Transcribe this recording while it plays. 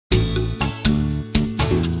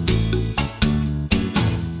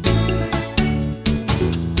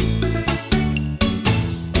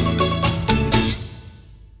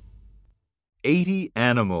80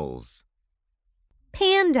 animals.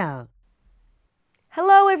 Panda.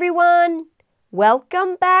 Hello, everyone.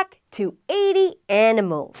 Welcome back to 80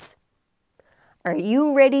 Animals. Are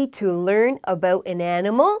you ready to learn about an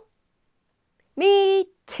animal? Me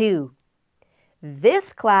too.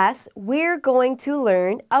 This class, we're going to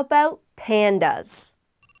learn about pandas.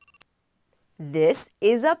 This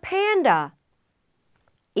is a panda.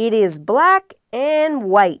 It is black and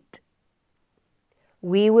white.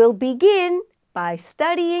 We will begin by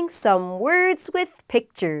studying some words with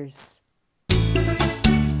pictures.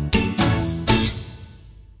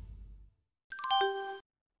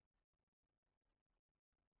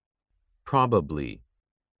 Probably.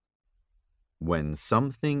 When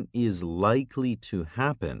something is likely to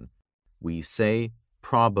happen, we say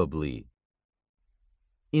probably.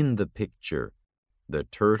 In the picture, the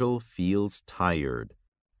turtle feels tired,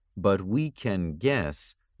 but we can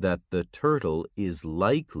guess that the turtle is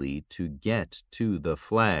likely to get to the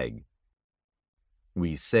flag.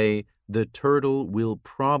 We say the turtle will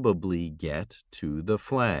probably get to the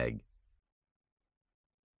flag.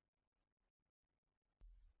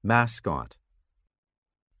 Mascot.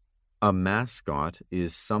 A mascot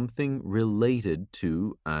is something related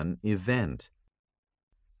to an event.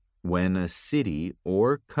 When a city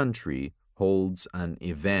or country holds an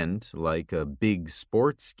event like a big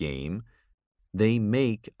sports game, they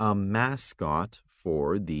make a mascot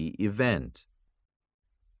for the event.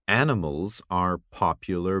 Animals are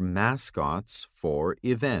popular mascots for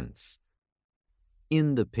events.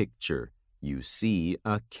 In the picture, you see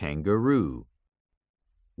a kangaroo.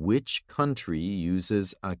 Which country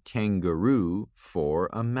uses a kangaroo for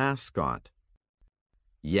a mascot?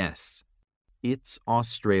 Yes, it's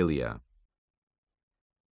Australia.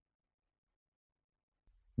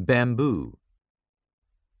 Bamboo.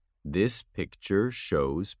 This picture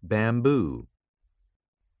shows bamboo.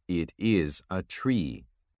 It is a tree.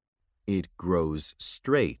 It grows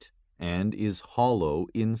straight and is hollow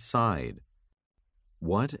inside.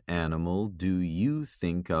 What animal do you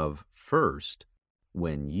think of first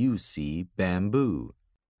when you see bamboo?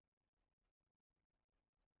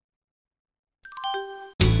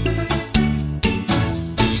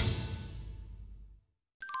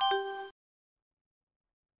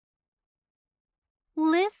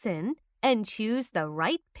 Listen and choose the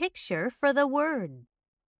right picture for the word.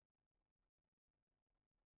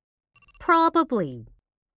 Probably.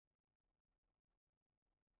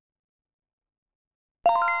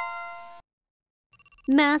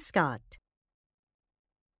 Mascot.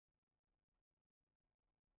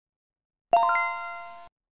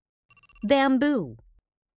 Bamboo.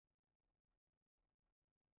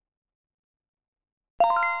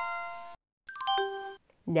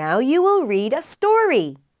 Now you will read a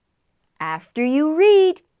story. After you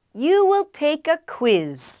read, you will take a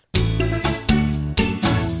quiz.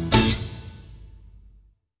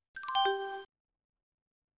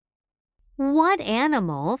 What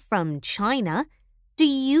animal from China do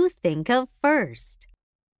you think of first?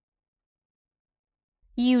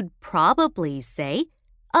 You'd probably say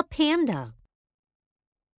a panda.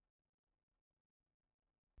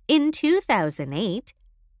 In 2008,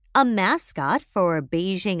 a mascot for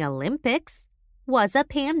Beijing Olympics was a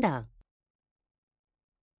panda.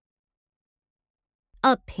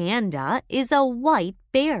 A panda is a white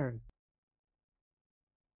bear.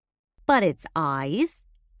 But its eyes,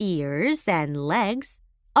 ears, and legs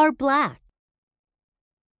are black.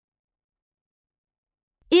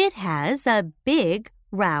 It has a big,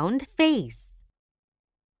 round face.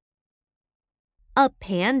 A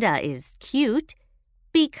panda is cute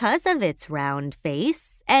because of its round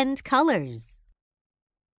face and colors.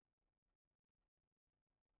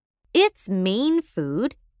 Its main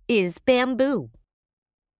food is bamboo.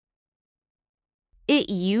 It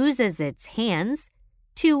uses its hands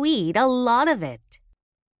to eat a lot of it.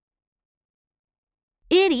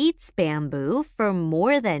 It eats bamboo for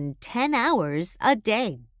more than 10 hours a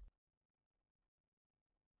day.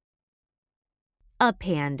 A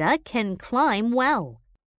panda can climb well.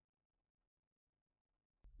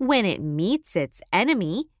 When it meets its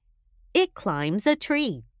enemy, it climbs a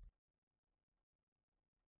tree.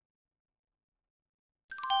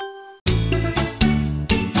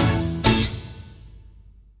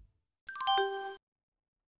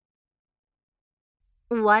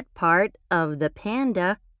 What part of the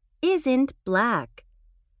panda isn't black?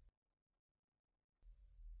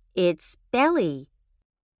 Its belly.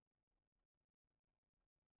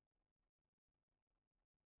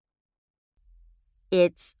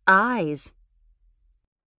 Its eyes.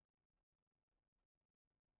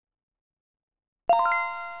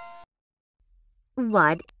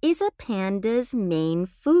 What is a panda's main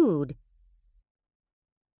food?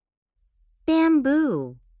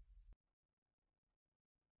 bamboo.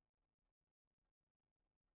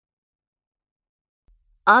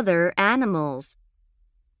 Other animals.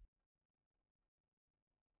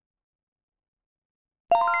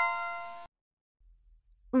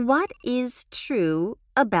 What is true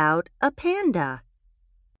about a panda?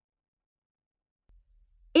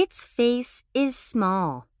 Its face is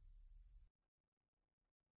small.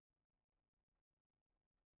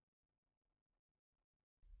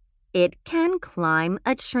 It can climb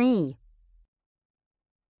a tree.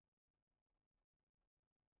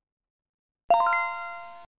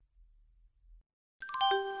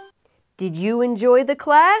 Did you enjoy the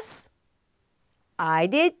class? I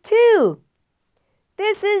did too.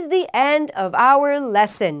 This is the end of our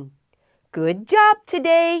lesson. Good job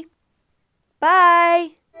today.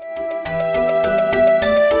 Bye.